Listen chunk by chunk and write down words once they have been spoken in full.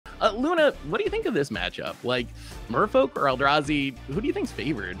Luna, what do you think of this matchup? Like, Merfolk or Eldrazi, who do you think's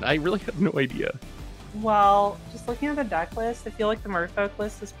favored? I really have no idea. Well, just looking at the deck list, I feel like the Merfolk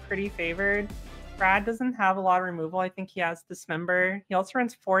list is pretty favored. Brad doesn't have a lot of removal. I think he has Dismember. He also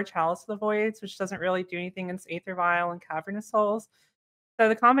runs 4 Chalice of the Voids, which doesn't really do anything against Aether Vial and Cavernous Souls. So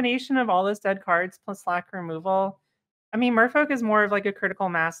the combination of all those dead cards plus lack removal, I mean, Merfolk is more of like a critical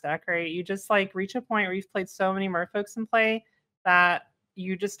mass deck, right? You just like reach a point where you've played so many Merfolks in play that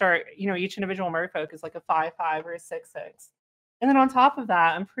you just start, each individual Merfolk is like a 5/5 or a 6/6. And then on top of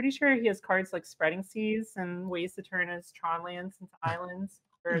that, I'm pretty sure he has cards like Spreading Seas and ways to turn his Tron lands into islands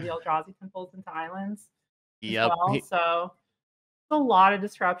or the Eldrazi temples into islands as Yep. well. So it's a lot of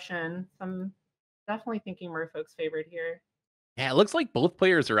disruption. So I'm definitely thinking Merfolk's favored here. Yeah, it looks like both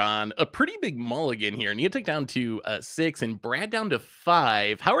players are on a pretty big mulligan here. Niantic down to 6 and Brad down to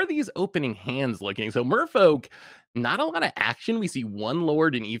 5. How are these opening hands looking? So Merfolk, not a lot of action. We see one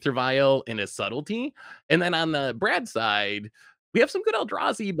Lord, an Aether Vial, and a Subtlety. And then on the Brad side, we have some good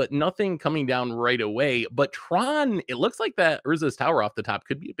Eldrazi, but nothing coming down right away. But Tron, it looks like that Urza's Tower off the top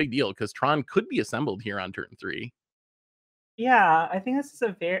could be a big deal because Tron could be assembled here on turn 3. Yeah, I think this is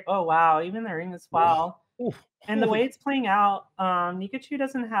a very oh wow, even the ring as well. Oof. And the way it's playing out, Nikachu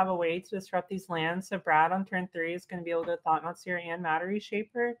doesn't have a way to disrupt these lands, so Brad on turn 3 is going to be able to Thought-Knot Seer and Matter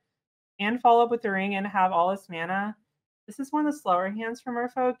Reshaper and follow up with the ring and have all his mana. This is one of the slower hands for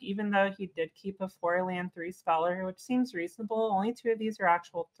Merfolk, even though he did keep a 4-land 3 Speller, which seems reasonable. Only 2 of these are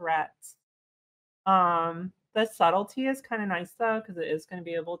actual threats. The Subtlety is kind of nice though, because it is going to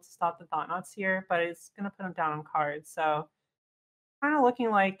be able to stop the Thought-Knot Seer, but it's going to put him down on cards, so kind of looking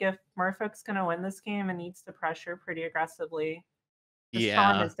like if Merfolk's going to win this game and needs to pressure pretty aggressively, this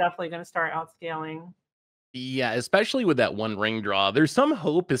Tron Yeah. is definitely going to start outscaling. Yeah, especially with that one ring draw. There's some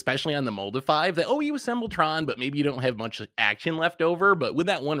hope, especially on the Moldify, that, oh, you assemble Tron, but maybe you don't have much action left over. But with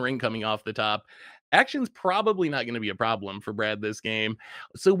that one ring coming off the top, action's probably not going to be a problem for Brad this game.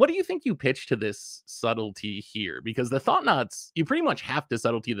 So, what do you think you pitch to this subtlety here? Because the Thought Knots, you pretty much have to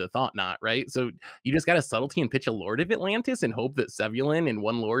subtlety the Thought Knot, right? So, you just got to subtlety and pitch a Lord of Atlantis and hope that Sevulin and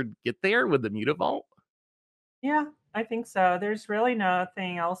one Lord get there with the Mutavault. Yeah, I think so. There's really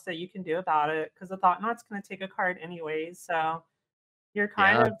nothing else that you can do about it because the Thought Knot's going to take a card anyways. So you're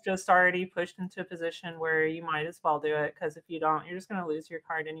kind Yeah. of just already pushed into a position where you might as well do it because if you don't, you're just going to lose your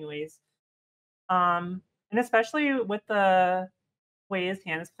card anyways. And especially with the way his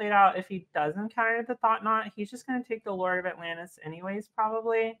hand is played out, if he doesn't counter the Thought Knot, he's just going to take the Lord of Atlantis anyways,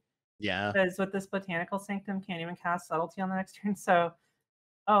 probably. Yeah. Because with this Botanical Sanctum, can't even cast Subtlety on the next turn. So,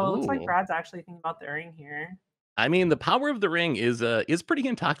 oh, it looks like Ooh. Brad's actually thinking about the ring here. I mean, the power of the ring is pretty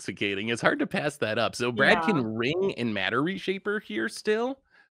intoxicating. It's hard to pass that up. So Brad Yeah. can ring and matter reshaper here still,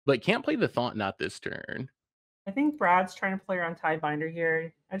 but can't play the thought knot this turn. I think Brad's trying to play around Tidebinder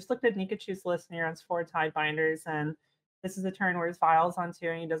here. I just looked at Nikachu's list and he runs 4 Tidebinders, and this is a turn where his Vial's on 2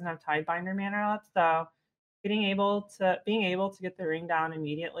 and he doesn't have Tidebinder mana left. So being able to get the ring down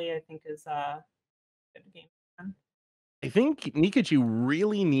immediately, I think is a good game plan. I think Nikachu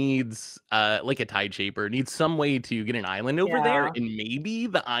really needs like a tide shaper, needs some way to get an island over there, Yeah. and maybe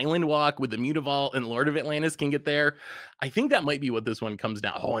the island walk with the Mutavault and Lord of Atlantis can get there. I think that might be what this one comes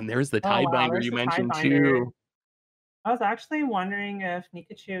down. Oh, and there's the Oh wow, Tidebinder there's you the mentioned Tidebinder. too. I was actually wondering if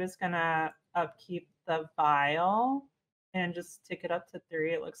Nikachu is gonna upkeep the Vial and just tick it up to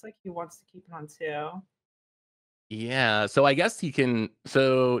 3. It looks like he wants to keep it on 2. Yeah, so I guess he can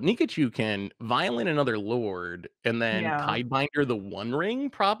so Nikachu can violin another lord and then Yeah. Tidebinder the One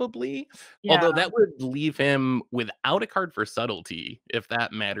Ring probably, although Yeah. that would leave him without a card for subtlety, if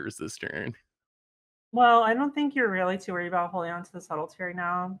that matters this turn. Well, I don't think you're really too worried about holding on to the subtlety right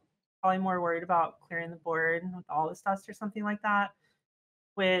now. Probably more worried about clearing the board with all this dust or something like that,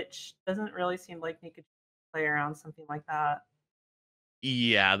 which doesn't really seem like you could play around something like that.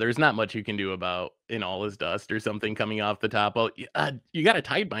 Yeah, there's not much you can do about in all his dust or something coming off the top. Oh, you got a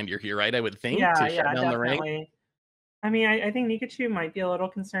Tidebinder here, right? I would think Yeah, to shut yeah, down the ring. definitely. I mean, I think Nikachu might be a little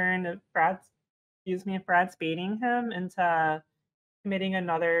concerned if Brad's baiting him into committing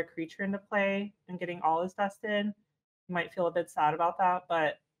another creature into play and getting all his dust in. He might feel a bit sad about that,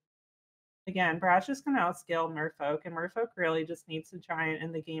 but again, Brad's just gonna outscale Merfolk, and Merfolk really just needs a giant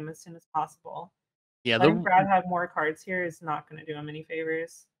in the game as soon as possible. Yeah, Letting the Brad have more cards here is not gonna do him any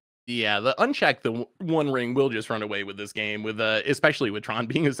favors. Yeah, the uncheck the One Ring will just run away with this game with especially with Tron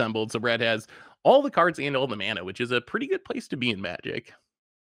being assembled. So Brad has all the cards and all the mana, which is a pretty good place to be in Magic.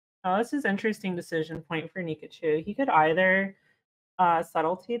 Oh, this is interesting decision point for Nikachu. He could either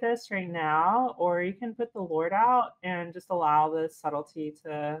subtlety this right now, or you can put the Lord out and just allow the subtlety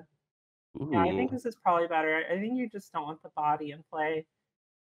to. Yeah, I think Ooh. this is probably better. I think you just don't want the body in play.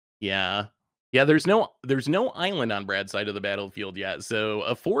 Yeah. Yeah, there's no island on Brad's side of the battlefield yet, so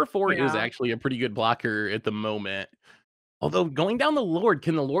a 4/4 is Yeah. actually a pretty good blocker at the moment. Although going down the Lord,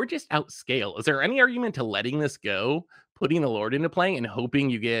 can the Lord just outscale? Is there any argument to letting this go, putting the Lord into play, and hoping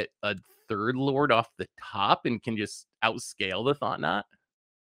you get a third Lord off the top and can just outscale the Thought Knot?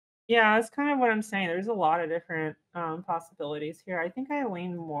 Yeah, that's kind of what I'm saying. There's a lot of different possibilities here. I think I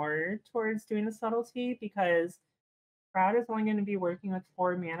lean more towards doing the subtlety because Proud is only going to be working with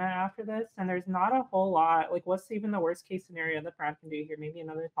 4 mana after this, and there's not a whole lot. Like, what's even the worst case scenario that Proud can do here? Maybe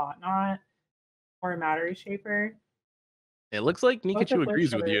another Thought Knot or a Matter Shaper. It looks like Both of Nikachu which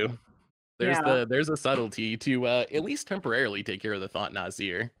agrees with are, you. yeah. There's a subtlety to, at least temporarily take care of the Thought Knot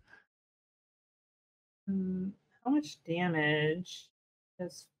here. How much damage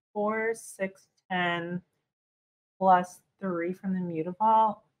is 4, 6, 10 plus 3 from the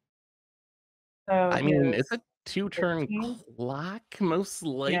Mutavault? So I he mean, it's has a two-turn 15. clock, most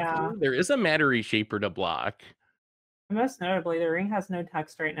likely. Yeah. There is a Matter Shaper to block. Most notably, the ring has no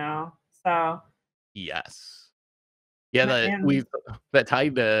text right now. So, Yes. Yeah, and that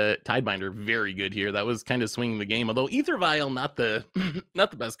Tidebinder, very good here. That was kind of swinging the game, although Ether Vial, not the not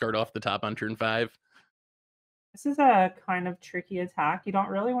the best card off the top on turn 5. this is a kind of tricky attack. You don't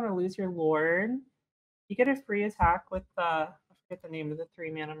really want to lose your Lord. You get a free attack with I forget the name of the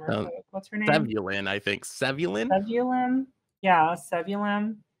 3 mana Uh, Merfolk. What's her name? Sevulin, I think. Sevulin? Sevulum? Yeah,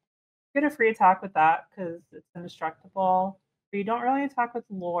 Sevulum. Get a free attack with that because it's indestructible. But you don't really attack with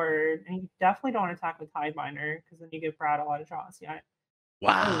Lord, and you definitely don't attack with Tidebinder because then you give Brad a lot of draws. Yeah.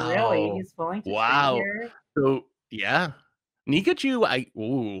 Oh, really? Wow. He's willing to trade Wow. here? So, yeah. Nikachu,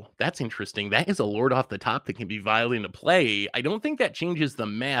 ooh, that's interesting. That is a lord off the top that can be violent into play. I don't think that changes the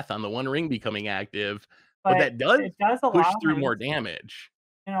math on the One Ring becoming active, but But that does it does push allow through him more to, damage.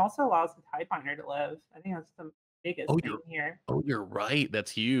 and it also allows the Tidebinder to live. I think that's the biggest Oh, thing here. you're right.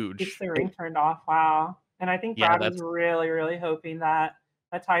 That's Keeps huge. the ring turned off. Wow. And I think Yeah, Brad was that's really, really hoping that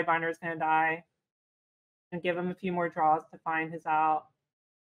that Tidebinder is going to die and give him a few more draws to find his out.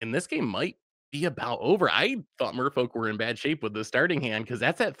 and this game might be about over. I thought Merfolk were in bad shape with the starting hand because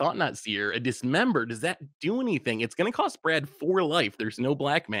that's that Thought Knot Seer. A Dismember, does that do anything? It's going to cost Brad 4 life. There's no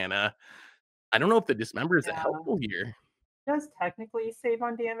black mana. I don't know if the Dismember is Yeah. helpful here. Does technically save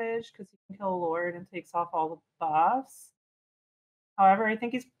on damage because he can kill a Lord and takes off all the buffs. However, I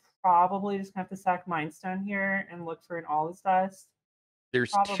think he's probably just gonna have to sack Mindstone here and look for an All Is Dust.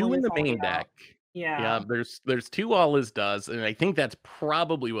 There's Probably 2 in his the only main deck. out. Yeah, Yeah. there's 2 All Is does, and I think that's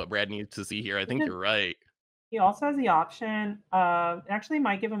probably what Brad needs to see here. I He think could you're right. he also has the option of actually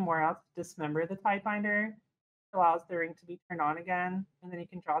might give him more outs to dismember the Tidebinder. Allows the ring to be turned on again, and then he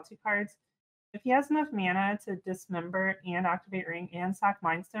can draw 2 cards. If he has enough mana to dismember and activate ring and sack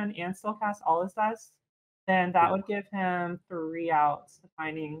Mindstone and still cast All Is Dust, then that Ooh. would give him 3 outs to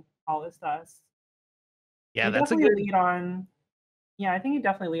finding All Is Dust. Yeah, You that's a definitely good lead on, yeah, I think you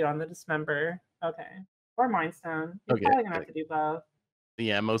definitely lead on the Dismember. Okay. Or Mindstone. You're okay. probably gonna have to do both.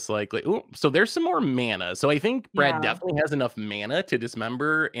 Yeah, most likely. Ooh, so there's some more mana. So I think Brad Yeah. definitely has enough mana to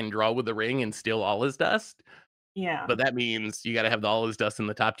dismember and draw with the ring and steal all his dust. Yeah. But that means you gotta have the all his dust in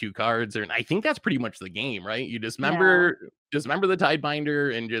the top 2 cards, or and I think that's pretty much the game, right? You Yeah. dismember the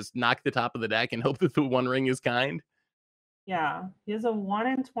Tidebinder and just knock the top of the deck and hope that the One Ring is kind. Yeah. He has a 1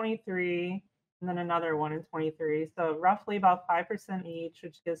 in 23 and then another 1 in 23. So roughly about 5% each,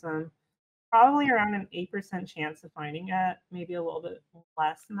 which gives him probably around an 8% chance of finding it, maybe a little bit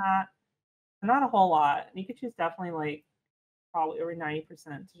less than that. Not a whole lot. You could choose definitely like probably over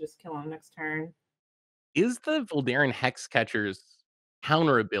 90% to just kill him next turn. Is the Voldaren Hexcatcher's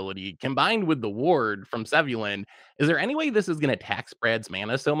counter ability combined with the ward from Sevulin, is there any way this is gonna tax Brad's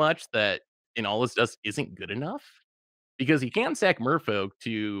mana so much that in all his dust isn't good enough? Because he can sack Merfolk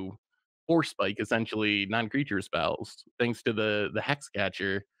to force spike essentially non-creature spells thanks to the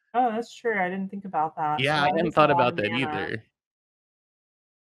Hexcatcher. Oh, that's true. I didn't think about that. Yeah, So I that hadn't is a thought lot about of that mana. either.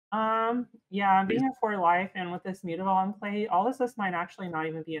 Yeah, There's being at 4 life and with this Mutavault in play, all this might actually not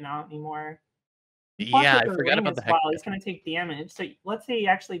even be an out anymore. And plus Yeah, with I the forgot ring about as the well, he's Hexcatcher. gonna take damage. So let's say he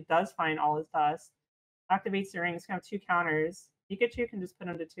actually does find all his dust, activates the ring, it's gonna have 2 counters. Pikachu can just put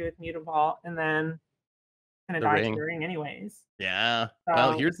him to 2 with Mutavault and then gonna The die to the ring. ring anyways. Yeah.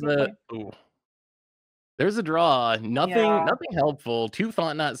 Well, So it here's seems the like, ooh. There's a draw. yeah, Nothing helpful. 2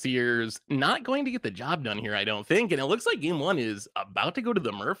 Thought Knot Seers. Not going to get the job done here, I don't think. And it looks like game 1 is about to go to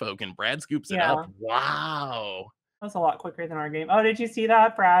the Merfolk, and Brad scoops it up. yeah. Wow. That was a lot quicker than our game. Oh, did you see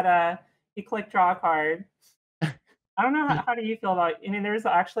that, Brad? He clicked draw a card. I don't know how do you feel about, I mean, there's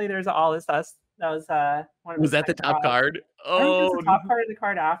an all this dust That was one of Was his that the second top draws. card? I don't know if it was Oh, the top card or the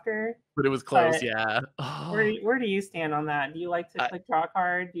card after, but it was close, but yeah. Oh, where do you stand on that? Do you like to I click draw a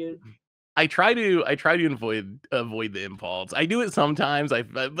card? Do you I try to avoid the impulse. I do it sometimes,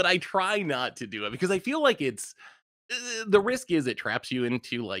 but I try not to do it because I feel like it's the risk is it traps you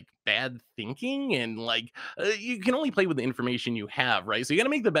into like bad thinking and like you can only play with the information you have, right? So you got to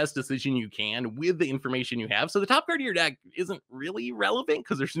make the best decision you can with the information you have. So the top card of your deck isn't really relevant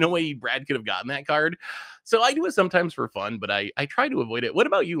because there's no way Brad could have gotten that card. So I do it sometimes for fun, but I try to avoid it. What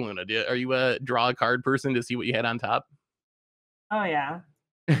about you, Luna? Are you a draw a card person to see what you had on top? Oh, yeah.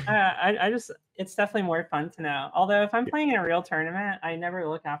 I just it's definitely more fun to know. Although if I'm playing in a real tournament, I never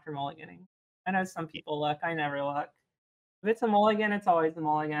look after mulliganing. I know some people look, I never look. If it's a mulligan, it's always a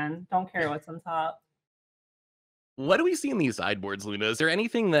mulligan. Don't care what's on top. What do we see in these sideboards, Luna? Is there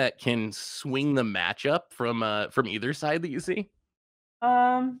anything that can swing the matchup from either side that you see?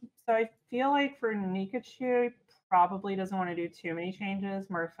 So I feel like for Nikachu, he probably doesn't want to do too many changes.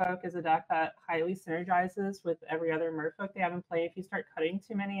 Merfolk is a deck that highly synergizes with every other Merfolk they have in play. If you start cutting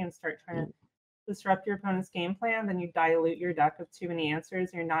too many and start trying to disrupt your opponent's game plan, then you dilute your deck of too many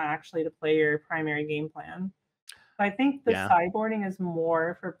answers. You're not actually to play your primary game plan. So I think the Yeah. sideboarding is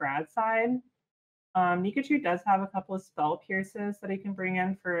more for Brad's side. Nikachu does have a couple of spell pierces that he can bring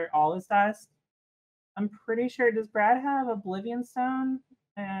in for all his decks. I'm pretty sure. Does Brad have Oblivion Stone?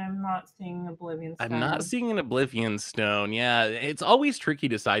 I'm not seeing Oblivion I'm not Stone. seeing an Oblivion Stone. Yeah, it's always tricky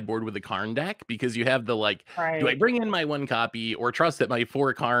to sideboard with a Karn deck because you have the like, do I Right. bring in my one copy or trust that my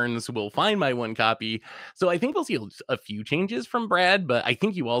four Karns will find my one copy? So I think we'll see a few changes from Brad, but I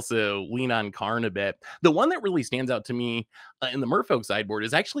think you also lean on Karn a bit. The one that really stands out to me in the Merfolk sideboard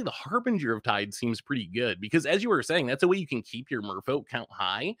is actually the Harbinger of Tide seems pretty good because as you were saying, that's a way you can keep your Merfolk count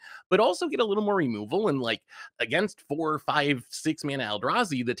high, but also get a little more removal and like against 4, 5, 6 mana Eldrazi,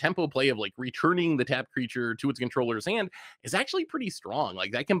 the tempo play of like returning the tapped creature to its controller's hand is actually pretty strong.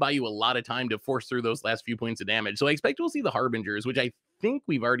 Like that can buy you a lot of time to force through those last few points of damage. So I expect we'll see the Harbingers, which I think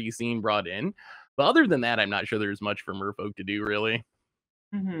we've already seen brought in. But other than that, I'm not sure there's much for Merfolk to do really.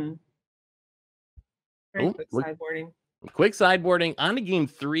 Mm-hmm. Very Oh, quick look, sideboarding. quick sideboarding on to game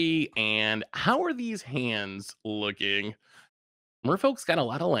 3. And how are these hands looking? Merfolk's got a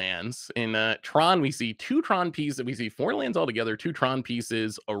lot of lands. In Tron, we see 2 Tron pieces. We see 4 lands altogether, 2 Tron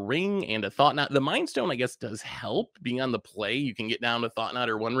pieces, a ring, and a Thought Knot. The Mind Stone, I guess, does help being on the play. You can get down to Thought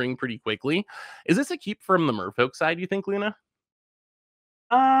Knot or One Ring pretty quickly. Is this a keep from the Merfolk side, you think, Luna?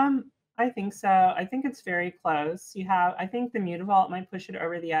 I think so. I think it's very close. I think the Mutavault might push it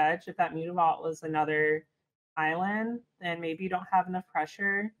over the edge. If that Mutavault was another island, then maybe you don't have enough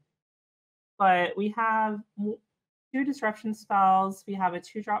pressure. But we have 2 disruption spells. We have a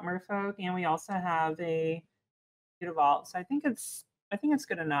 2-drop Merfolk, and we also have a Mutavault. So I think it's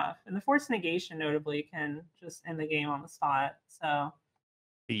good enough. And the Force Negation notably can just end the game on the spot. So I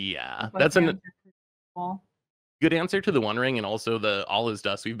Yeah, think both that's a hands are pretty cool. good answer to the One Ring and also the All is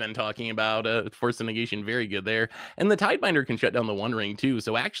Dust we've been talking about. Force the Negation, very good there. And the Tidebinder can shut down the One Ring too.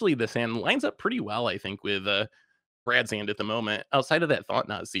 So actually, this hand lines up pretty well, I think, with Brad's hand at the moment, outside of that Thought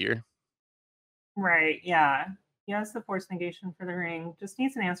Knot Seer. Right, yeah. He has the Force Negation for the ring. Just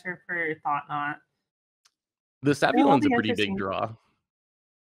needs an answer for Thought Knot. The It'll Savulon's a be pretty big interesting. draw.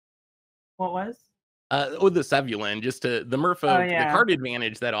 What was? The Sevulin, just to the Oh, Merfolk, the yeah. card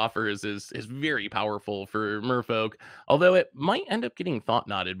advantage that offers is very powerful for Merfolk. Although it might end up getting thought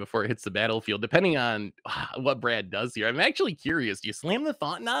knotted before it hits the battlefield, depending on what Brad does here. I'm actually curious. Do you slam the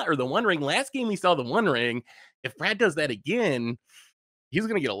thought knot or the One Ring? Last game we saw the One Ring. If Brad does that again, he's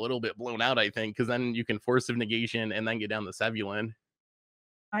gonna get a little bit blown out, I think, because then you can force of negation and then get down the Sevulin.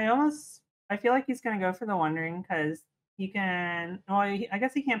 I feel like he's gonna go for the Wondering because he can I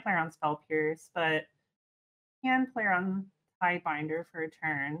guess he can't play around Spell Pierce, but he can play around Tidebinder for a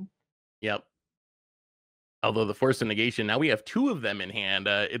turn. Yep. Although the force of negation, now we have 2 of them in hand.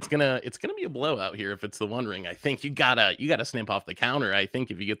 It's gonna be a blowout here if it's the One Ring. I think you gotta snip off the counter. I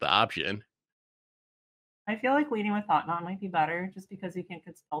think if you get the option. I feel like leading with Thought Knot might be better just because he can't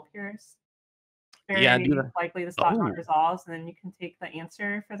get Spell Pierce. Yeah, do Very that. likely the Thought Knot Oh, resolves, and then you can take the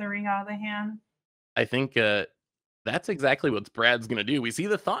answer for the ring out of the hand. I think that's exactly what Brad's gonna do. We see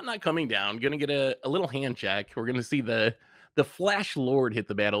the thought not coming down, gonna get a little hand check. We're gonna see the Flash Lord hit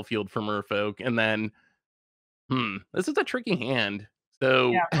the battlefield for Merfolk, and then this is a tricky hand.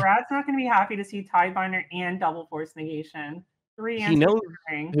 So Yeah, Brad's not gonna be happy to see Tidebinder and double Force Negation. 3 he answers knows for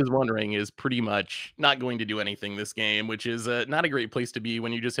the ring. his One Ring is pretty much not going to do anything this game, which is not a great place to be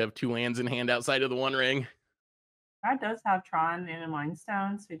when you just have 2 lands in hand outside of the One Ring. Brad does have Tron and a Mind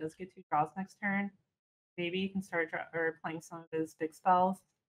Stone, so he does get 2 draws next turn. Maybe he can start or playing some of his big spells,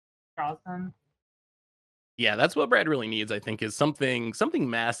 draws them. Yeah, that's what Brad really needs, I think, is something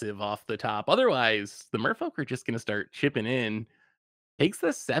massive off the top. Otherwise, the Merfolk are just gonna start chipping in. Takes the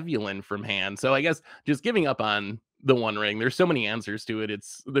Sevulin from hand. So I guess just giving up on the One Ring. There's so many answers to it.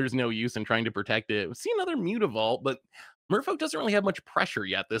 There's no use in trying to protect it. We see another Mutavault, but Merfolk doesn't really have much pressure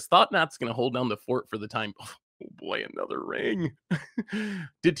yet. This Thought Knot's going to hold down the fort for the time. Oh boy, another ring.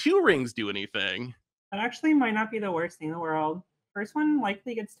 Did two rings do anything? That actually might not be the worst thing in the world. First one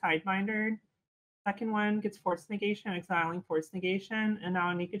likely gets Tidebinder. Second one gets Force Negation, exiling Force Negation, and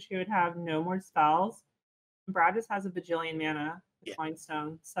now Nikachu would have no more spells. Brad just has a bajillion mana with Yeah. Mind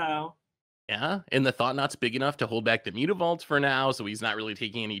Stone, so Yeah, and the Thought Knot's big enough to hold back the Mutavaults for now, so he's not really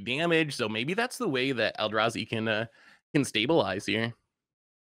taking any damage. So maybe that's the way that Eldrazi can stabilize here.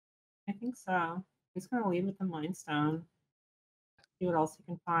 I think so. He's gonna lead with the Mind Stone. See what else he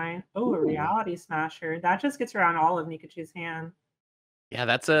can find. Oh, a Ooh. Reality Smasher. That just gets around all of Nikachu's hand. Yeah,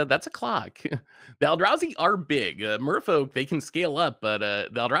 that's a clock. The Eldrazi are big. Merfolk, they can scale up, but the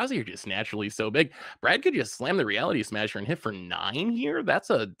Eldrazi are just naturally so big. Brad could just slam the Reality Smasher and hit for 9 here. That's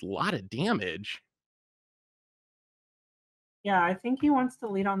a lot of damage. Yeah, I think he wants to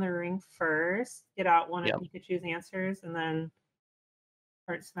lead on the ring first, get out one of Yep. Nikachu's answers, and then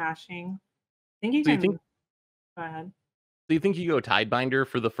start smashing. I think he So you think can go ahead. so you think you go Tidebinder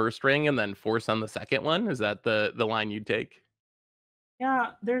for the first ring and then force on the second one? Is that the line you'd take?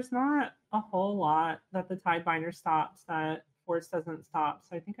 Yeah, there's not a whole lot that the Tidebinder stops that Force doesn't stop.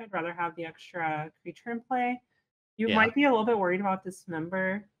 So I think I'd rather have the extra creature in play. You Yeah. might be a little bit worried about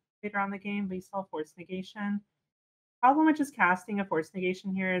Dismember later on the game, but you still have Force Negation. Problem with just casting a Force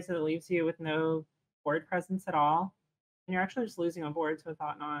Negation here is that it leaves you with no board presence at all. And you're actually just losing on board to a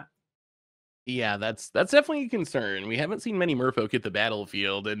Thought Knot. Yeah, that's definitely a concern. We haven't seen many Merfolk hit the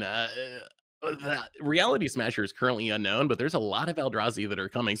battlefield, and the Reality Smasher is currently unknown, but there's a lot of Eldrazi that are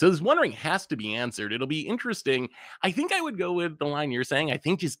coming. So this one ring has to be answered. It'll be interesting. I think I would go with the line you're saying. I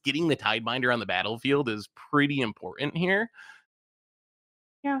think just getting the Tidebinder on the battlefield is pretty important here.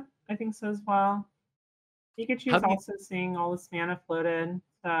 Yeah, I think so as well. Pikachu How is do you also seeing all this mana floated,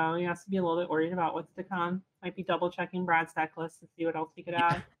 so he has to be a little bit worried about what's to come. Might be double checking Brad's deck list to see what else he could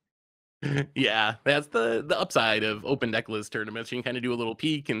add. Yeah, that's the upside of open deck list tournaments. You can kind of do a little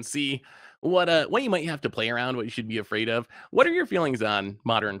peek and see what you might have to play around, what you should be afraid of. What are your feelings on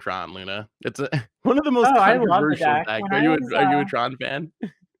modern Tron, Luna? It's one of the most Oh, I love the controversial deck. decks. When I was, Are you a Tron fan?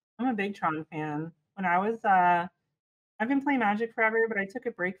 I'm a big Tron fan. When I was, I've been playing Magic forever, but I took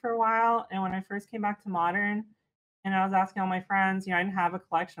a break for a while. And when I first came back to Modern, and I was asking all my friends, I didn't have a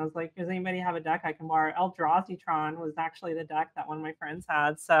collection. I was like, "Does anybody have a deck I can borrow?" Eldrazi Tron was actually the deck that one of my friends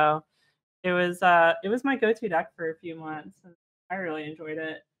had, so it was my go-to deck for a few months, and I really enjoyed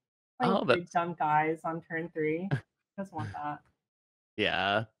it. Playing Oh, big that's dumb guys on turn 3. Who doesn't want that?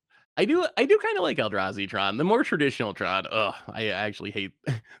 yeah. I do kind of like Eldrazi Tron. The more traditional Tron, I actually hate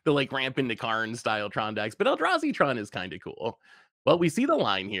the like ramp into Karn style Tron decks, but Eldrazi Tron is kind of cool. Well, we see the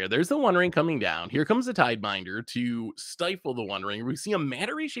line here. There's the One Ring coming down. Here comes the Tidebinder to stifle the One Ring. We see a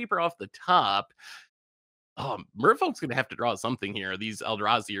Matter Shaper off the top. Merfolk's gonna have to draw something here. These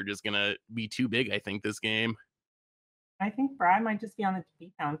Eldrazi are just gonna be too big, I think, this game. I think Brad might just be on the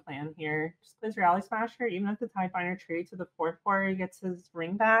beatdown plan here. Just plays Rally Smasher, even if the Tidebinder trades to the 4/4, he gets his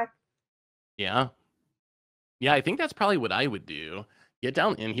ring back. Yeah. Yeah, I think that's probably what I would do. Get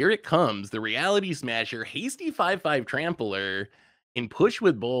down, and here it comes. The Reality Smasher, hasty 5/5 trampler, and push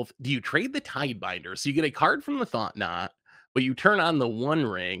with both. Do you trade the Tidebinder? So you get a card from the Thought Knot, but you turn on the One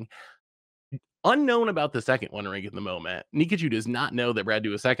Ring. Unknown about the second One Ring at the moment. Nikachu does not know that Brad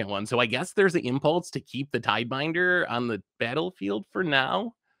do a second one. So I guess there's the impulse to keep the Tidebinder on the battlefield for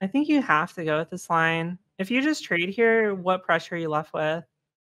now. I think you have to go with this line. If you just trade here, what pressure are you left with?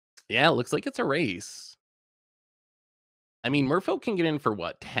 Yeah, it looks like it's a race. I mean, Merfolk can get in for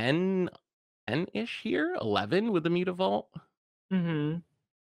what, 10-ish here? 11 with the Mutavault? Mhm.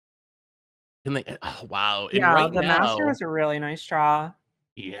 Can they oh, wow, and Yeah, right the Master now was a really nice draw.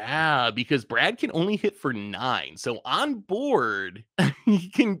 yeah, because Brad can only hit for 9, so on board, he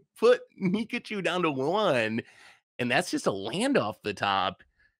can put Nikachu down to 1, and that's just a land off the top.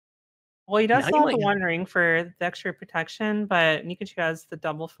 Well, he does Now you still have the might have One Ring for the extra protection, but Nikachu has the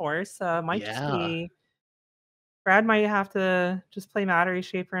double force, so it might just yeah, be Brad might have to just play Mattery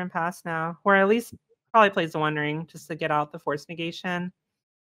Shaper and pass now, or at least probably plays the One Ring just to get out the force negation.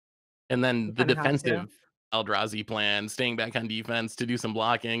 and He then the kinda has to. defensive Eldrazi plan, staying back on defense to do some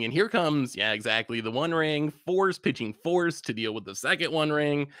blocking, and here comes yeah, exactly, the One Ring, Force, pitching Force to deal with the second One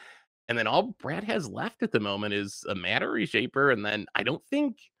Ring. And then all Brad has left at the moment is a Matter Reshaper, and then I don't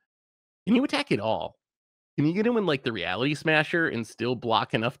think can you attack at all? Can you get him in like the Reality Smasher and still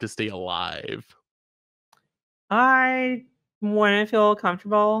block enough to stay alive? I wouldn't feel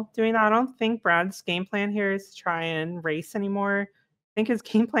comfortable doing that. I don't think Brad's game plan here is to try and race anymore. I think his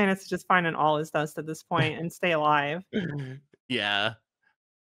game plan is to just find an all is dust at this point and stay alive. Yeah.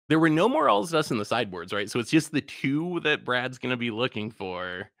 There were no more All's Dust in the sideboards, right? So it's just the 2 that Brad's gonna be looking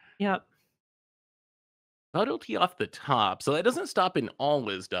for. Yep. Subtlety off the top, so that doesn't stop in All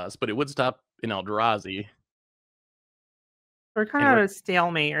Is Dust, but it would stop in Eldrazi, We're kind and of we're at a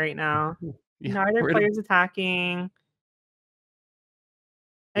stalemate right now. yeah, Neither we're at a player's attacking.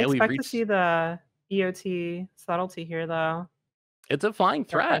 I yeah, we've expect to see reached the EOT subtlety here, though. it's a fine No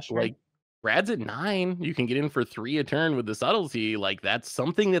threat, pressure. like, Brad's at 9, you can get in for 3 a turn with the Subtlety, like, that's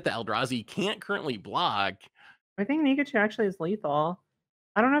something that the Eldrazi can't currently block I think Nikachu actually is lethal.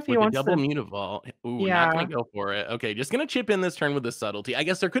 I don't know if he with the wants double to. Mutavault. Ooh, not gonna Yeah. go for it. Okay, just gonna chip in this turn with the Subtlety. I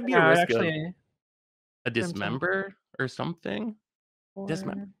guess there could be a No, it risk of actually a him to Dismember or something?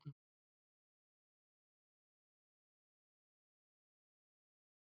 Dismember? for.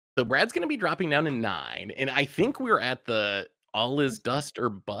 So Brad's gonna be dropping down to 9, and I think we're at the all is dust or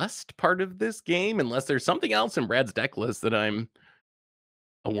bust part of this game, unless there's something else in Brad's deck list that I'm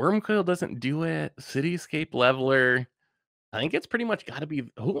a Wormcoil doesn't do it, Cityscape Leveler. I think it's pretty much gotta be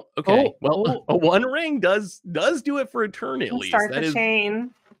oh, okay. Oh, Well, oh, a One Ring does do it for a turn at let's least. start the That is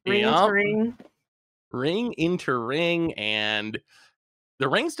chain. Ring into yep. ring. Ring into ring, and the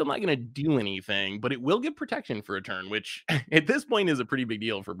ring's still not gonna do anything, but it will give protection for a turn, which at this point is a pretty big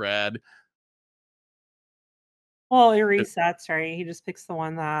deal for Brad. Well, it resets, right? He just picks the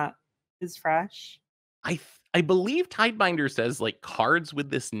one that is fresh. I believe Tidebinder says, like, cards with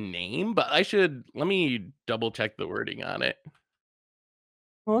this name, but let me double check the wording on it. It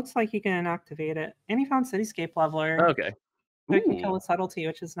looks like you can inactivate it. And he found Cityscape Leveler. Okay. So it can kill Ooh. with subtlety,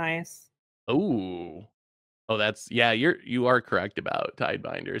 which is nice. Ooh. Oh, that's yeah, you are correct about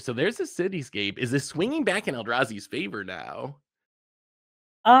Tidebinder. So there's a Cityscape. Is this swinging back in Eldrazi's favor now?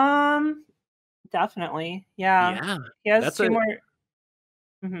 Um, Definitely. Yeah. Yeah. He has That's 2 a more.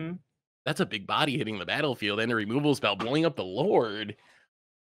 Mhm. that's a big body hitting the battlefield and a removal spell blowing up the Lord.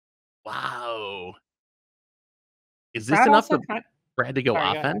 Wow. Is this Brad enough also for kind. Brad to go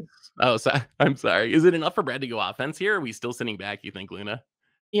Sorry, go offense? ahead. Oh, I'm sorry. Is it enough for Brad to go offense here? Or are we still sitting back, you think, Luna?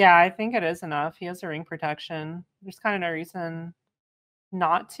 Yeah, I think it is enough. He has a ring protection. There's kinda no reason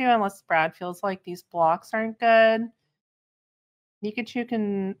not to unless Brad feels like these blocks aren't good. Nikachu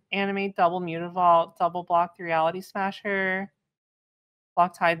can animate double Mutavault, double block the Reality Smasher,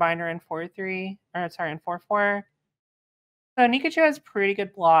 block Tidebinder in 4/3, or sorry, in 4/4. So Nikachu has pretty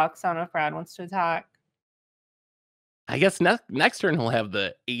good blocks. I don't know if Brad wants to attack. I guess next turn he'll have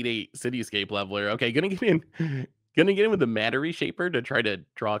the 8/8 Cityscape Leveler. Okay, gonna get in gonna get in with the Matter Reshaper to try to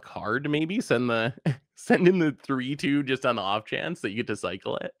draw a card maybe, send the send in the 3/2 just on the off chance that you get to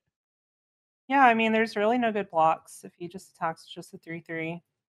cycle it. Yeah, I mean, there's really no good blocks if he just attacks just a 3/3.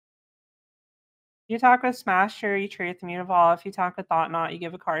 You attack with Smasher, you trade the Mutavault. If you attack with Thought Knot, you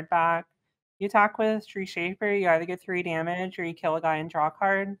give a card back. You attack with Tree Shaper, you either get 3 damage or you kill a guy and draw a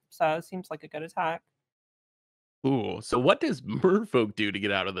card. So it seems like a good attack. Ooh, so what does Merfolk do to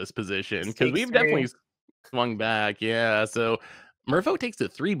get out of this position? Just Because takes we've definitely 3. swung back, yeah, so Merfolk takes the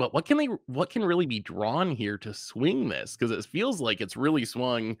 3, but what can really be drawn here to swing this? Because it feels like it's really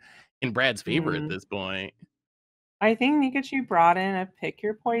swung in Brad's favor at Hmm. this point. I think Nikachu brought in a pick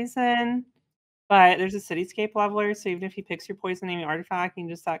your poison, but there's a Cityscape leveler, so even if he picks your poison naming artifact, you can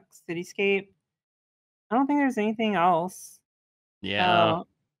just attack Cityscape. I don't think there's anything else. Yeah. So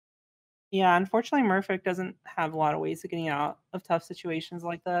yeah, unfortunately, Merfolk doesn't have a lot of ways of getting out of tough situations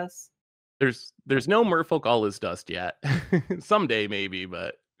like this. There's no Merfolk All Is Dust yet. Someday maybe,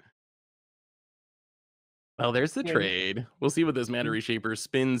 but well, there's the Good. trade. We'll see what this Mana Reshaper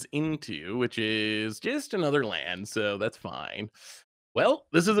spins into, which is just another land, so that's fine. Well,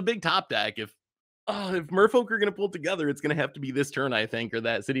 this is a big top deck. If Merfolk are gonna pull together, it's gonna have to be this turn, I think, or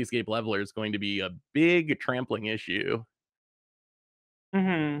that Cityscape Leveler is going to be a big trampling issue.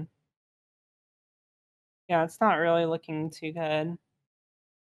 Mhm. Yeah, it's not really looking too good.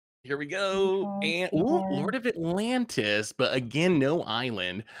 Here we go. Control, And ooh, keyboard. Lord of Atlantis, but again, no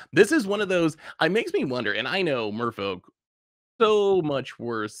island. This is one of those. It makes me wonder, and I know Merfolk so much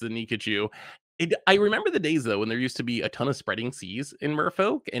worse than Nikachu. I remember the days though when there used to be a ton of spreading seas in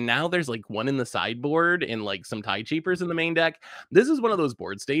Merfolk, and now there's like one in the sideboard and like some Tide Shapers in the main deck. This is one of those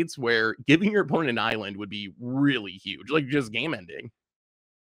board states where giving your opponent an island would be really huge, like just game ending.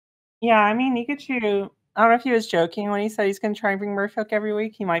 Yeah, I mean, Nikachu, I don't know if he was joking when he said he's gonna try and bring Merfolk every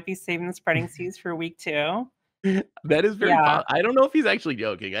week. He might be saving the spreading seas for week 2. That is very Yeah. I don't know if he's actually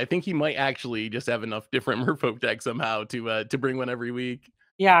joking. I think he might actually just have enough different Merfolk decks somehow to bring one every week.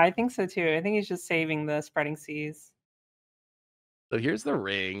 Yeah, I think so too. I think he's just saving the spreading seas. So here's the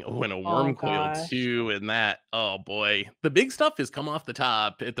ring. Oh, and a Oh worm coil gosh. too. And that, oh boy. The big stuff has come off the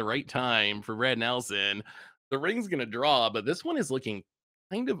top at the right time for Brad Nelson. The ring's gonna draw, but this one is looking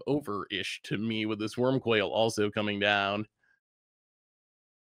kind of over-ish to me with this worm coil also coming down.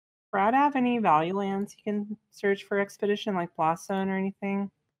 Brad have any value lands you can search for expedition like Blast Zone or anything?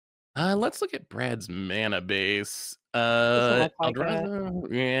 Let's look at Brad's mana base. Doesn't look like it. Eldrazi,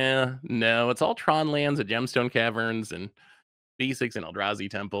 yeah, no, it's all Tron lands at Gemstone Caverns and basics and Eldrazi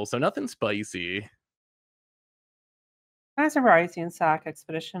Temple, so nothing spicy. Kind of surprised you sack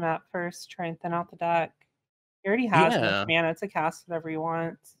expedition map first, try and thin out the deck. He already has enough Yeah, mana to cast whatever he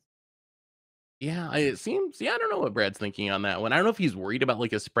wants. it seems, yeah, I don't know what Brad's thinking on that one. I don't know if he's worried about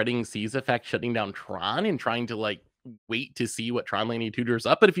like a spreading seas effect shutting down Tron and trying to like wait to see what Tron land he tutors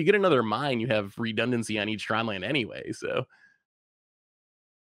up. But if you get another mine, you have redundancy on each Tron land anyway. So,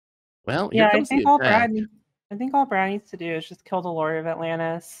 well, here Yeah, comes the attack. I think all Brad needs to do is just kill the Lord of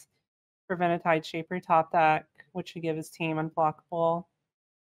Atlantis, prevent a Tide Shaper top deck, which would give his team unblockable.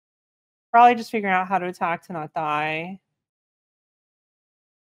 Probably just figuring out how to attack to not die.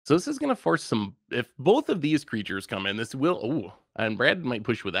 So this is going to force some. If both of these creatures come in, this will. Oh, and Brad might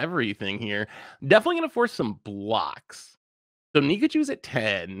push with everything here. Definitely going to force some blocks. So Nikachu's at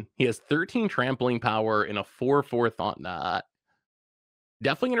 10. He has 13 trampling power and a 4/4 Thought Knot.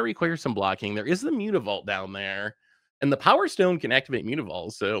 Definitely going to require some blocking. There is the Mutavault down there, and the Power Stone can activate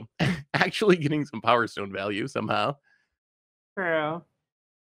Mutavault. So actually getting some Power Stone value somehow. True.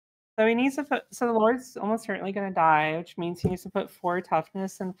 So he needs to put. So the Lord's almost certainly going to die, which means he needs to put 4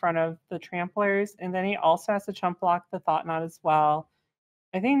 toughness in front of the tramplers, and then he also has to chump block the Thought Knot as well.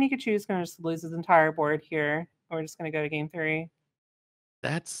 I think Nikachu is going to just lose his entire board here. We're just going to go to game 3.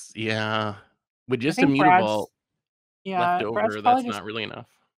 That's, yeah. With I just a think Mutavault left Brad's over, probably that's just not really enough.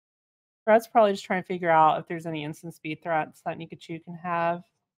 Brad's probably just trying to figure out if there's any instant speed threats that Nikachu can have.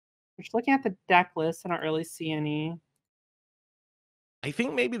 Which looking at the deck list, I don't really see any. I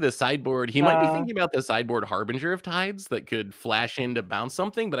think maybe the sideboard he might be Uh, thinking about the sideboard Harbinger of Tides that could flash in to bounce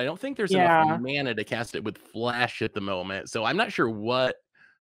something, but I don't think there's enough yeah, mana to cast it with flash at the moment, so I'm not sure what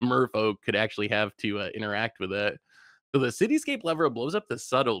Merfolk could actually have to, interact with it. So the Cityscape lever blows up the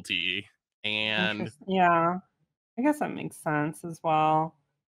subtlety, and interesting. Yeah, I guess that makes sense as well.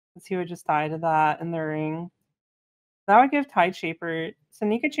 Because he would just die to that in the ring. That would give Tide Shaper. So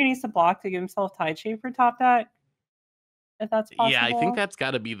Nikachu needs to block to give himself Tide Shaper top deck, if that's yeah, I think possible. that's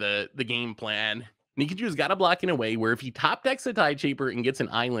gotta be the game plan. Nikachu's gotta block in a way where if he top decks a Tide Shaper and gets an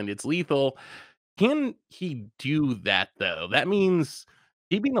island, it's lethal. Can he do that though? That means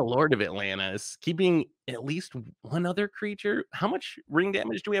keeping the Lord of Atlantis, keeping at least one other creature. How much ring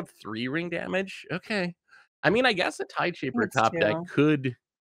damage do we have? 3 ring damage? Okay. I mean, I guess I think it's two.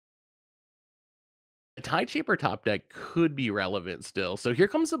 A Tide Shaper top deck could be relevant still. So here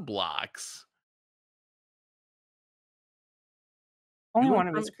comes the blocks. Only Doing one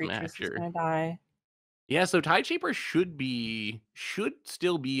of his Permit creatures is Smasher. going to die. Yeah, so Tide Shaper should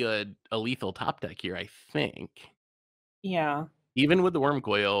still be a lethal top deck here, I think. Yeah. Even with the Worm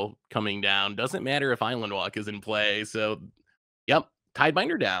Coil coming down, doesn't matter if Island Walk is in play. So, yep,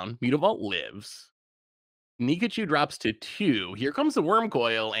 Tidebinder down, Mutavault lives. Nikachu drops to 2. Here comes the Worm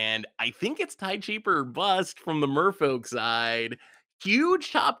Coil, and I think it's Tide Shaper or bust from the Merfolk side.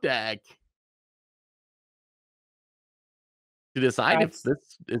 Huge top deck to decide if Brad's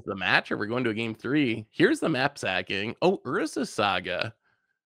this is the match or we're going to a game 3. Here's the map sacking. Oh, Ursa Saga.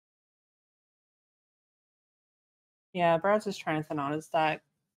 Yeah, Brad's just trying to thin out his deck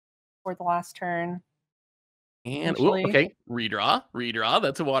for the last turn, And oh, essentially. okay, redraw.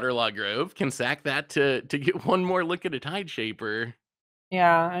 That's a Waterlog Grove. Can sack that to get one more look at a Tide Shaper.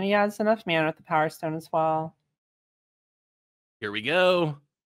 Yeah, and he has enough mana with the Power Stone as well. Here we go.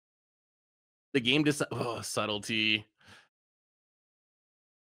 The game oh, subtlety.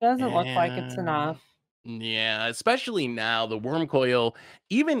 Doesn't look like it's And enough. yeah, especially now the worm coil.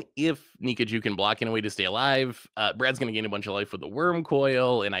 Even if Nikachu can block in a way to stay alive, Brad's going to gain a bunch of life with the worm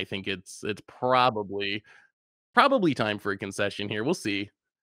coil, and I think it's probably time for a concession here. We'll see.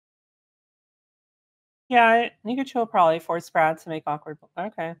 Yeah, Nikachu will probably force Brad to make awkward.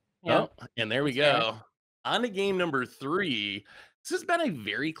 Okay, yeah, Oh, and there we that's fair. go. On to game number 3. This has been a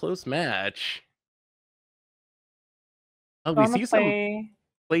very close match. Oh, So we on the see some play,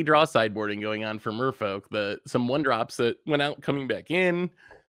 play draw sideboarding going on for Merfolk. Some one drops that went out coming back in,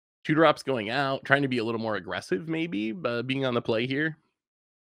 2 drops going out, trying to be a little more aggressive, maybe, being on the play here.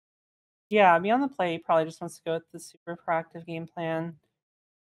 yeah, me on the play probably just wants to go with the super proactive game plan.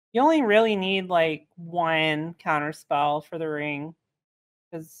 You only really need like one counter spell for the ring.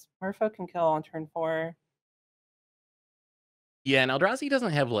 because Merfolk can kill on turn 4. Yeah, and Eldrazi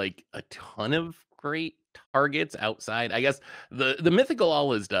doesn't have, like, a ton of great targets outside. I guess the mythical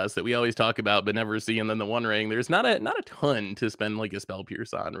Allah's Dust that we always talk about but never see, and then the One Ring, there's not a ton to spend, like, a Spell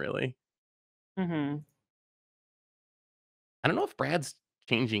Pierce on, really. Mhm. I don't know if Brad's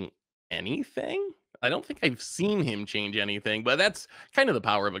changing anything. I don't think I've seen him change anything, but that's kind of the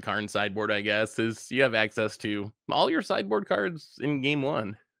power of a Karn sideboard, I guess, is you have access to all your sideboard cards in game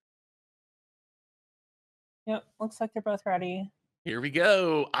 1. Yep, looks like they're both ready. Here we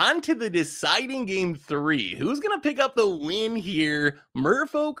go. On to the deciding game 3. Who's going to pick up the win here?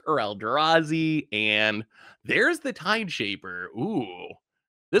 Merfolk or Eldrazi? And there's the Tide Shaper. Ooh.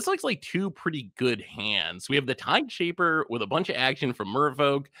 This looks like two pretty good hands. We have the Tide Shaper with a bunch of action from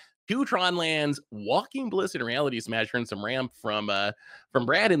Merfolk, two Tron lands, Walking Bliss and Reality Smasher, and some ramp from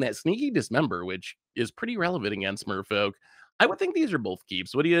Brad, and that Sneaky Dismember, which is pretty relevant against Merfolk. I would think these are both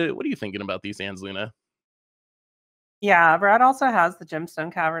keeps. What are you thinking about these hands, Luna? Yeah, Brad also has the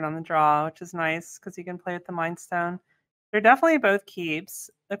Gemstone Cavern on the draw, which is nice because he can play with the Mind Stone. They're definitely both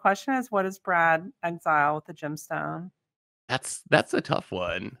keeps. The question is, what does Brad exile with the Gemstone? That's a tough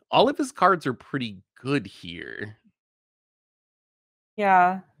one. All of his cards are pretty good here.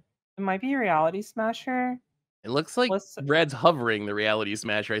 Yeah, it might be Reality Smasher. It looks like Let's. Red's hovering the Reality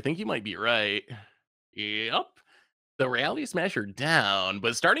Smasher. I think you might be right. Yep. The Reality Smasher down,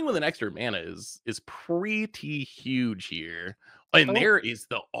 but starting with an extra mana is pretty huge here. And Oh, there is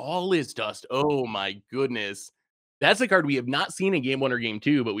the All Is Dust. Oh my goodness. That's a card we have not seen in game 1 or game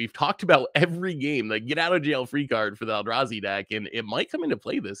 2, but we've talked about every game, the get out of jail free card for the Eldrazi deck, and it might come into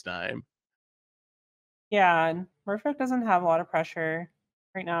play this time. yeah, and Merfolk doesn't have a lot of pressure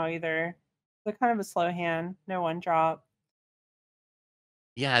right now either. It's kind of a slow hand, no one drop.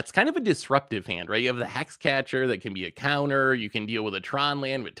 Yeah, it's kind of a disruptive hand, right? You have the Hex Catcher that can be a counter. You can deal with a Tron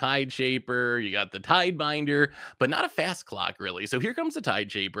land with Tide Shaper. You got the Tide Binder, but not a fast clock, really. So here comes the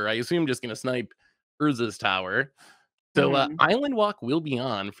Tide Shaper. I assume just going to snipe Urza's Tower. So Hmm. Island Walk will be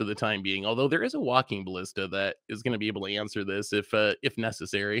on for the time being, although there is a Walking Ballista that is going to be able to answer this if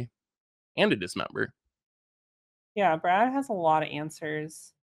necessary, and a Dismember. Yeah, Brad has a lot of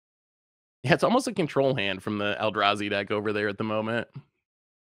answers. Yeah, it's almost a control hand from the Eldrazi deck over there at the moment.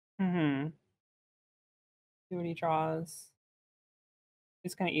 Hmm. See what he draws.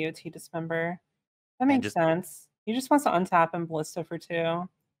 He's going to EOT Dismember. That And makes just sense. He just wants to untap and Ballista for 2.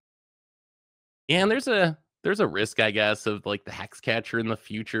 Yeah, and there's a risk, I guess, of like the hex catcher in the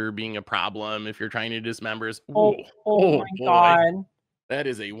future being a problem if you're trying to dismembers. Ooh, Oh oh my boy. god. That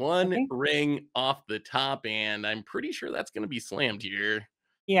is a I one think ring off the top, and I'm pretty sure that's gonna be slammed here.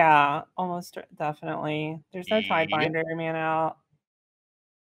 yeah, almost definitely. There's no Yep. Tidebinder man out.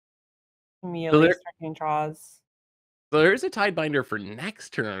 So Immediately there starting draws. so there's a Tidebinder for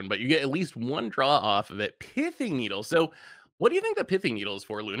next turn, but you get at least one draw off of it. Pithing Needle. So what do you think the Pithing Needle is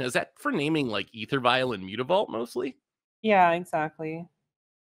for, Luna? Is that for naming like Ether Vial and Mutavault mostly? Yeah, exactly.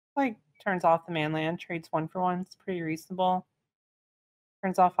 Like turns off the man land, trades 1 for 1. It's pretty reasonable.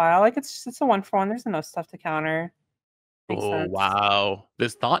 Turns off file. Like it's a 1 for 1. There's enough stuff to counter. Makes Oh, sense. wow.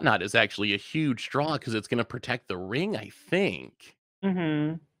 This Thought Knot is actually a huge draw because it's going to protect the ring, I think.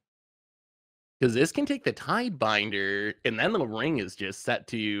 Mhm. Because this can take the Tide Binder, and then the ring is just set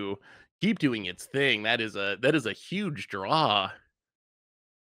to keep doing its thing. That is a huge draw.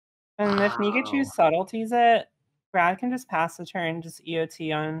 And if Nikachu Wow. subtleties it, Brad can just pass the turn, just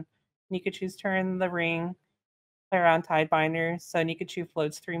EOT on Nikachu's turn, the ring, play around Tidebinder. So Nikachu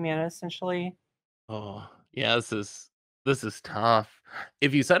floats 3 mana essentially. Oh, yeah, this is tough.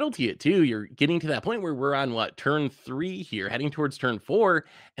 If you subtlety it too, you're getting to that point where we're on what, turn 3 here, heading towards turn 4,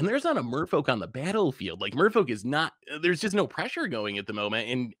 and there's not a Merfolk on the battlefield. Like Merfolk is not there's just no pressure going at the moment,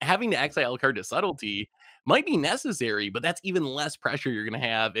 and having to exile a card to subtlety might be necessary, but that's even less pressure you're gonna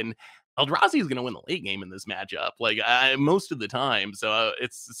have. And Eldrazi is gonna win the late game in this matchup, like most of the time. So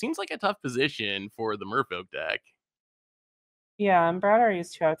it seems like a tough position for the Merfolk deck. Yeah, and Brad already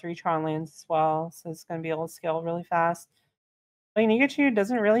has 2 out of 3 Tron lands as well, so it's going to be able to scale really fast. Like Nikachu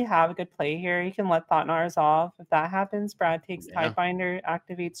doesn't really have a good play here. He can let Thought Gnars off. If that happens, Brad takes Yeah. Tidebinder,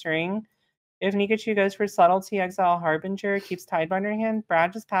 activates Ring. If Nikachu goes for Subtlety, exile Harbinger, keeps Tidebinder in hand,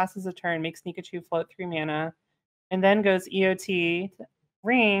 Brad just passes a turn, makes Nikachu float 3 mana, and then goes EOT,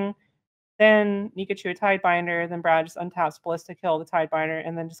 Ring, then Nikachu a Tidebinder, then Brad just untaps Ballista, kill the Tidebinder,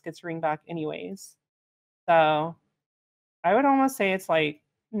 and then just gets Ring back anyways. So I would almost say it's like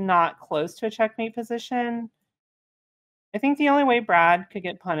not close to a checkmate position. I think the only way Brad could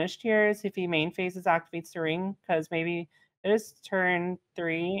get punished here is if he main phases activates the ring, because maybe it is turn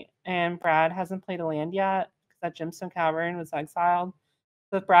 3 and Brad hasn't played a land yet because that Gemstone Cavern was exiled.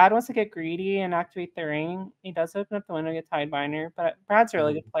 So if Brad wants to get greedy and activate the ring, he does open up the window to get Tidebinder, but Brad's a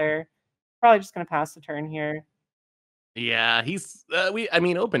really Oh, good player. Probably just gonna pass the turn here. yeah, he's I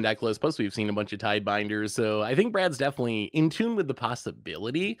mean, open deck list. Plus, we've seen a bunch of tide binders, so I think Brad's definitely in tune with the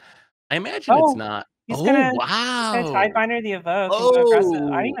possibility. I imagine it's Oh, not. he's Oh gonna he's gonna wow! Tidebinder the evoke and go aggressive.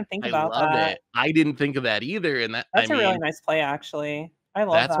 I didn't Oh, even think I about love that. it. I didn't think of that either, and that I That's a really mean, nice play, actually. I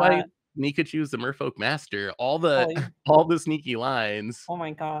love that's why that. Nikachu's the Merfolk master. All the Holy, all the sneaky lines. oh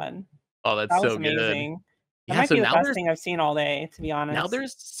my god, Oh, that's that was so good. amazing. That Yeah, might so be the best thing I've seen all day, to be now honest.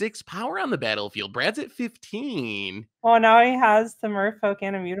 there's 6 power on the battlefield. Brad's at 15. Well, now he has the Merfolk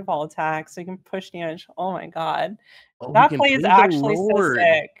and a Mutavault attack, so he can push damage. Oh my god. Oh, he That can play is play the actually so Lord.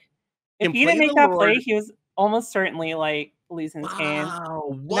 sick. If Can he didn't play the make that play, Lord. he was almost certainly, like, losing this game.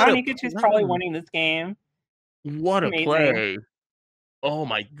 Wow, Now what a Nikachu's probably play. winning this game. What a Amazing. play. Oh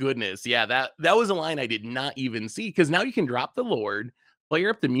my goodness. Yeah, that was a line I did not even see because now you can drop the Lord, player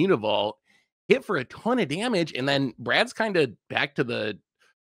up the Mutavault, hit for a ton of damage, and then Brad's kind of back to the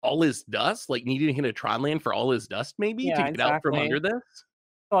all his dust, like needing to hit a Tron land for all his dust maybe to Yeah, get out from under exactly. this.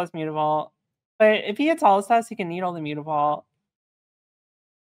 Still has Mutavault. But if he hits all his stats, he can needle the Mutavault.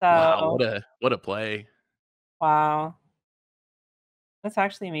 Wow, So, what a play. wow. That's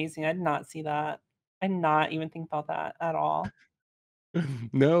actually amazing. I did not see that. I did not even think about that at all.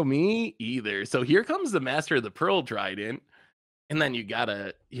 No, me either. So here comes the Master of the Pearl Trident. And then you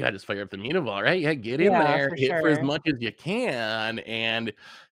gotta just fire up the Mutavault, right? Yeah, get in Yeah, there, for hit for as sure. much as you can, and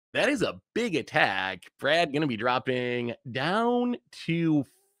that is a big attack. Brad gonna be dropping down to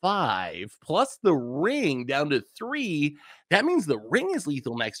 5, plus the ring down to 3. That means the ring is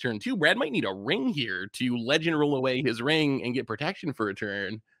lethal next turn too. Brad might need a ring here to legend roll away his ring and get protection for a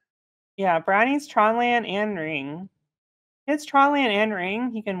turn. Yeah, Brownie's Tronland and Ring. Hits Tronland and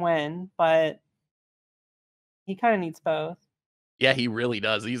Ring, he can win, but he kinda needs both. Yeah, he really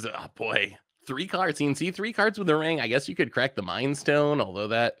does. He's oh boy, 3 cards. You can see 3 cards with the ring. I guess you could crack the Mind Stone, although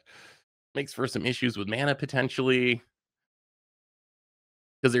that makes for some issues with mana potentially.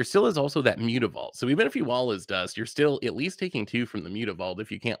 Because there still is also that Mutavault. So even if you wall his dust, you're still at least taking 2 from the Mutavault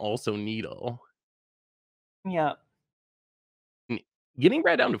if you can't also needle. Yep. N Getting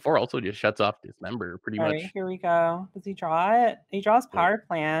Brad down to 4 also just shuts off Dismember pretty Alright, much. here we go. Does he draw it? He draws Well, Power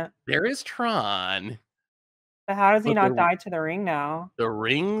Plant, there is Tron, but how does he but not die to the ring now? the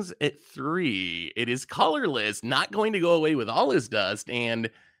ring's at 3. It is colorless, not going to go away with all his dust, and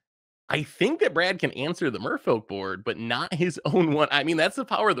I think that Brad can answer the Merfolk board, but not his own one. I mean, that's the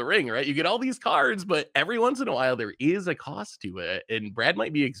power of the ring, right? You get all these cards, but every once in a while there is a cost to it, and Brad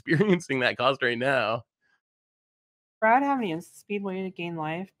might be experiencing that cost right now. Brad have any instant speed way to gain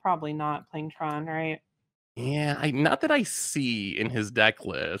life? Probably not playing Tron, right? Yeah, not that I see in his deck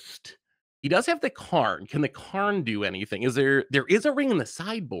list. He does have the Karn. Can the Karn do anything? There is a ring in the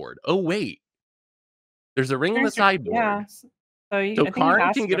sideboard. Oh wait, there's a ring in the Yeah, sideboard. so So I think he Karn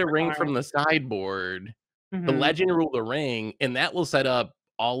has can to go get a for ring from Karn. the sideboard. The Mhm. legend rule the ring, and that will set up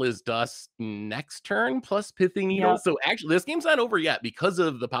all his dust next turn plus Pithing Needle. Yep, So actually, this game's not over yet because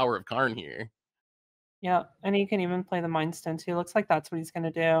of the power of Karn here. yep, and he can even play the Mind Stone too. Looks like that's what he's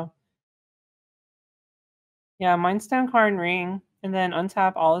gonna do. Yeah, Mind Stone, Karn, Ring, and then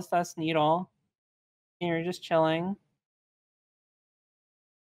untap all his dust Needle, and you're just chilling.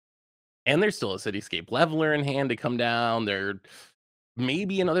 And there's still a Cityscape Leveler in hand to come down. There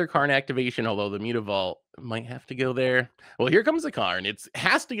maybe another Karn activation, although the Mutavault might have to go there. Well, here comes the Karn. It's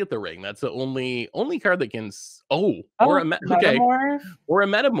has to get the ring. That's the only card that can or Oh, okay, Metamorph or a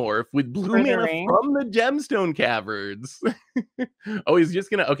Metamorph with blue for the mana ring. from the Gemstone Caverns. Oh, he's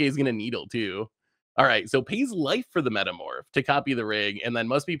gonna needle too. All right, so pays life for the Metamorph to copy the ring, and then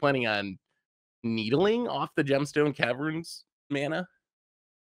must be planning on needling off the Gemstone Caverns mana.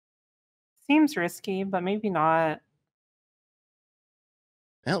 Seems risky, but maybe not.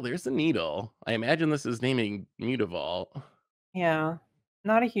 Well, there's the needle. I imagine this is naming Mutavault. Yeah.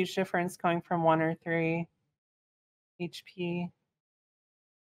 Not a huge difference going from 1 or 3 HP.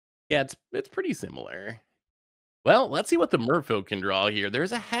 Yeah, it's pretty similar. Well, let's see what the Merfolk can draw here.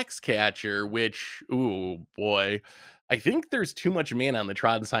 There's a Hex Catcher, which, ooh, boy. I think there's too much mana on the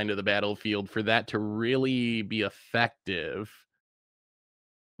Tron side of the battlefield for that to really be effective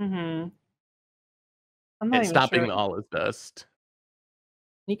Mhm. I'm not at even sure. stopping the All is Dust.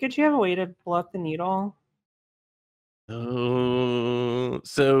 Could you have a way to blow up the needle? Oh,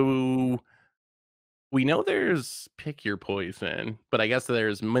 so we know there's Pick Your Poison, but I guess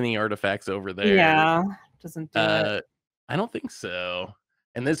there's many artifacts over there. Yeah, doesn't do it. Uh, I don't think so.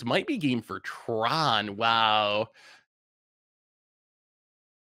 And this might be game for Tron. Wow.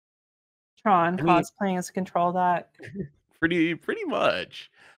 Tron I mean, cosplaying as a control deck. Pretty much.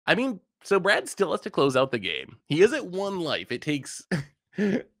 I mean, so Brad still has to close out the game. He is at 1 life. It takes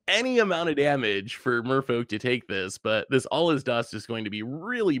any amount of damage for Merfolk to take this, but this All Is Dust is going to be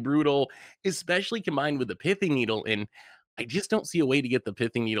really brutal, especially combined with the Pithing Needle, and I just don't see a way to get the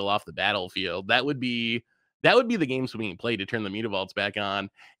Pithing Needle off the battlefield. That would be the game swinging play to turn the Mutavaults back on.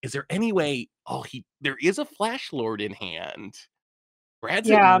 Is there any way? Oh, there is a Flash Lord in hand. Brad's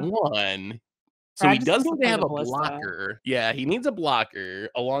at Yeah, 1. So he Brad just does needs to need to play the have a ballista. blocker. Yeah, he needs a blocker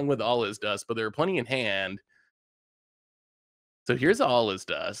along with All His Dust, but there are plenty in hand. So here's All His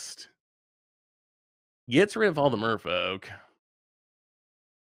Dust. Gets rid of all the Merfolk.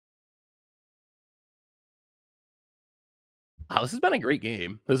 Wow, this has been a great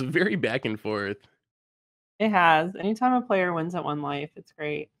game. This is very back and forth. It has. Anytime a player wins at 1 life, it's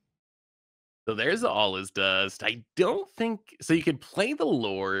great. So there's the All Is Dust. I don't think so. You could play the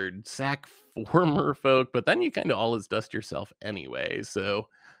Lord, sack 4 Merfolk, but then you kind of All Is Dust yourself anyway. So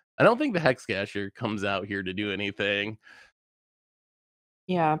I don't think the Hexcaster comes out here to do anything.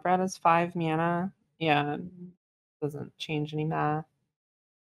 Yeah, Brad has 5 mana. Yeah, doesn't change any math.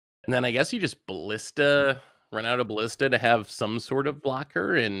 And then I guess you just Ballista, run out of Ballista to have some sort of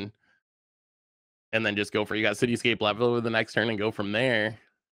blocker and then just go for you got Cityscape level with the next turn and go from there.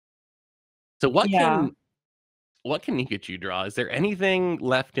 So Yeah. what can Nikachu draw? Is there anything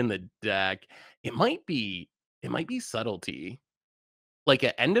left in the deck? It might be subtlety. Like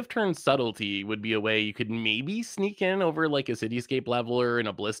an end of turn subtlety would be a way you could maybe sneak in over like a Cityscape leveler and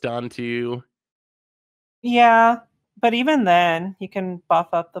a Bliston too. Yeah, but even then, you can buff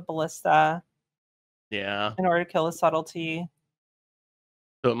up the ballista Yeah. in order to kill a subtlety.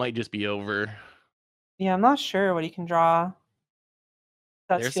 So it might just be over. Yeah, I'm not sure what he can draw.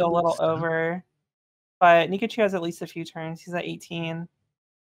 Does There's some feel a little Bliston. over, but Nikachu has at least a few turns. He's at 18.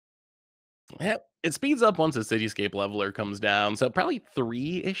 Yep. It speeds up once a Cityscape leveler comes down, so probably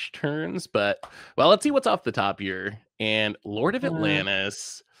 3-ish turns, but well, let's see what's off the top here. And Lord of Mm,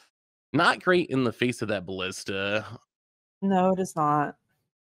 Atlantis, not great in the face of that Ballista. no, it is not.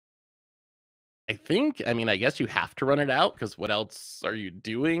 I mean, I guess you have to run it out because what else are you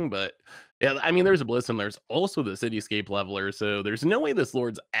doing? But yeah, I mean, there's a Ballista and there's also the Cityscape leveler, so there's no way this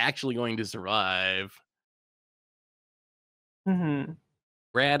Lord's actually going to survive. Mhm.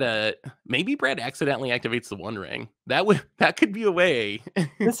 Brad, maybe Brad accidentally activates the One Ring. That could be a way.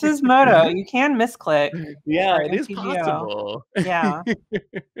 This is Moto. You can misclick Yeah, for it is MTGO. possible. Yeah,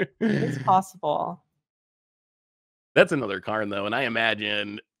 it's possible. That's another card though, and I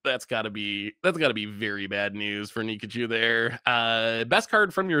imagine that's gotta be very bad news for Nikachu there. Best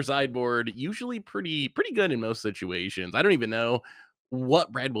card from your sideboard, usually pretty good in most situations. I don't even know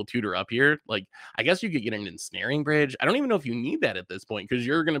what Brad will tutor up here. Like, I guess you could get an ensnaring bridge. I don't even know if you need that at this point because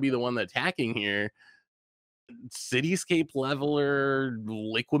you're gonna be the one attacking here. Cityscape leveler,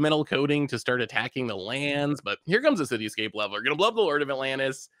 liquid metal coating to start attacking the lands, but here comes a Cityscape leveler. Gonna blow up the Lord of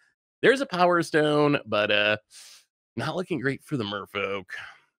Atlantis. There's a Power Stone, but not looking great for the Merfolk.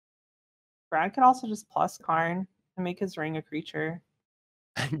 Brad could also just plus Karn and make his ring a creature.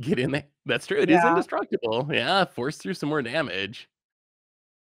 Get in there. That's true. It is Yeah, indestructible. Yeah, force through some more damage.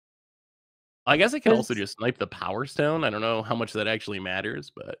 I guess it can also there's. just snipe the Power Stone. I don't know how much that actually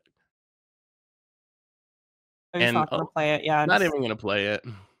matters, but Oh, he's and not gonna oh, play it. Yeah, not just even gonna play it.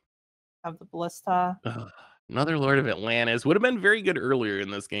 have the ballista. Ugh, another Lord of Atlantis would have been very good earlier in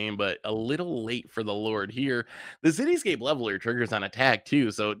this game, but a little late for the Lord here. The Cityscape leveler triggers on attack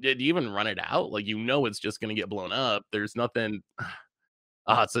too, so did you even run it out? Like it's just gonna get blown up. There's nothing.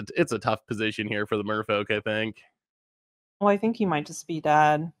 It's a tough position here for the Merfolk, I think. Well, I think he might just be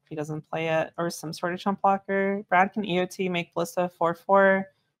dead if he doesn't play it, or some sort of chump blocker. Brad can EOT, make Ballista 4/4,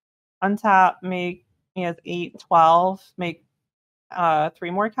 untap, make he has 8, 12, make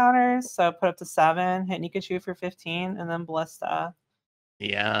 3 more counters, so put up to 7, hit Nikachu for 15, and then Ballista.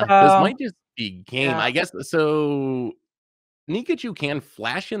 Yeah, this So might just be game. yeah, I guess so. Nikachu can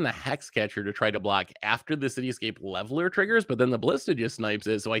flash in the Hex Catcher to try to block after the Cityscape leveler triggers, but then the Ballista just snipes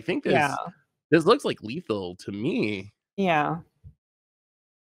it. So I think yeah, this looks like lethal to me. yeah.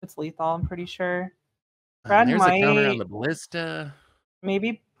 It's lethal, I'm pretty sure. And Brad there's a counter on might the Ballista.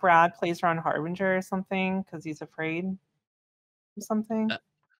 maybe Brad plays around Harbinger or something because he's afraid of something.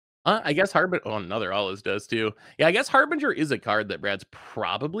 Uh, I guess Harbinger. Oh, another Allis does too. Yeah, I guess Harbinger is a card that Brad's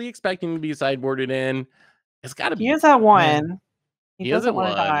probably expecting to be sideboarded in. It's got to He be. is at Eh, 1. He he doesn't hasn't wanna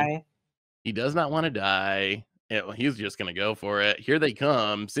won. die. He does not want to die. Yeah, well, he's just gonna go for it. Here they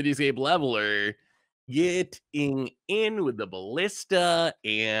come. Cityscape leveler getting in with the Ballista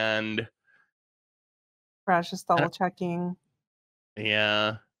and Brad's just I double don't, checking.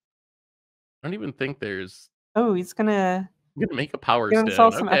 yeah. I don't even think Oh, he's gonna I'm gonna make a Power get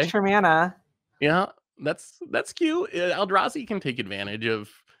himself Stone. some Okay. extra mana. Yeah, that's cute. Eldrazi can take advantage of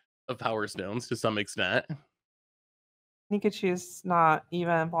Power Stones to some extent. Nikachu's not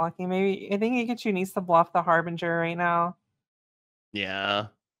even blocking. Maybe I think Nikachu needs to bluff the Harbinger right now. Yeah.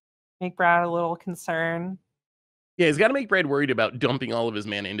 Make Brad a little concerned. Yeah, he's gotta make Brad worried about dumping all of his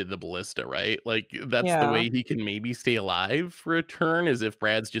mana into the Ballista, right? Like, that's the Yeah, way he can maybe stay alive for a turn, is if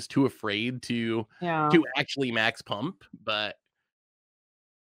Brad's just too afraid yeah. to actually max pump, but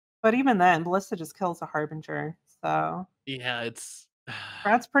But even then, Ballista just kills the Harbinger. So yeah, it's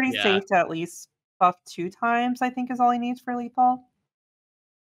Brad's pretty yeah. safe to at least buff 2 times, I think is all he needs for lethal.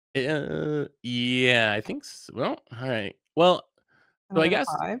 Yeah, I think well, alright. Well, so Gonna I go to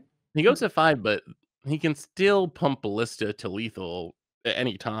guess 5. he goes to 5, but he can still pump Ballista to lethal at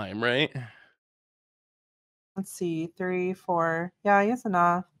any time, right? Let's see, 3, 4. Yeah, he has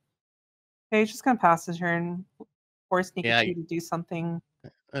enough. Okay, he's just gonna pass his turn, force Yeah, Nikachu to do something.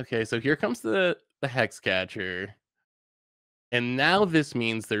 okay, so here comes the Hex Catcher. And now this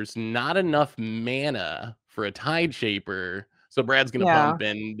means there's not enough mana for a Tide Shaper, so Brad's gonna Yeah. pump,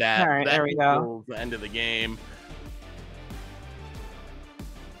 and Alright, that there we go. equals the end of the game.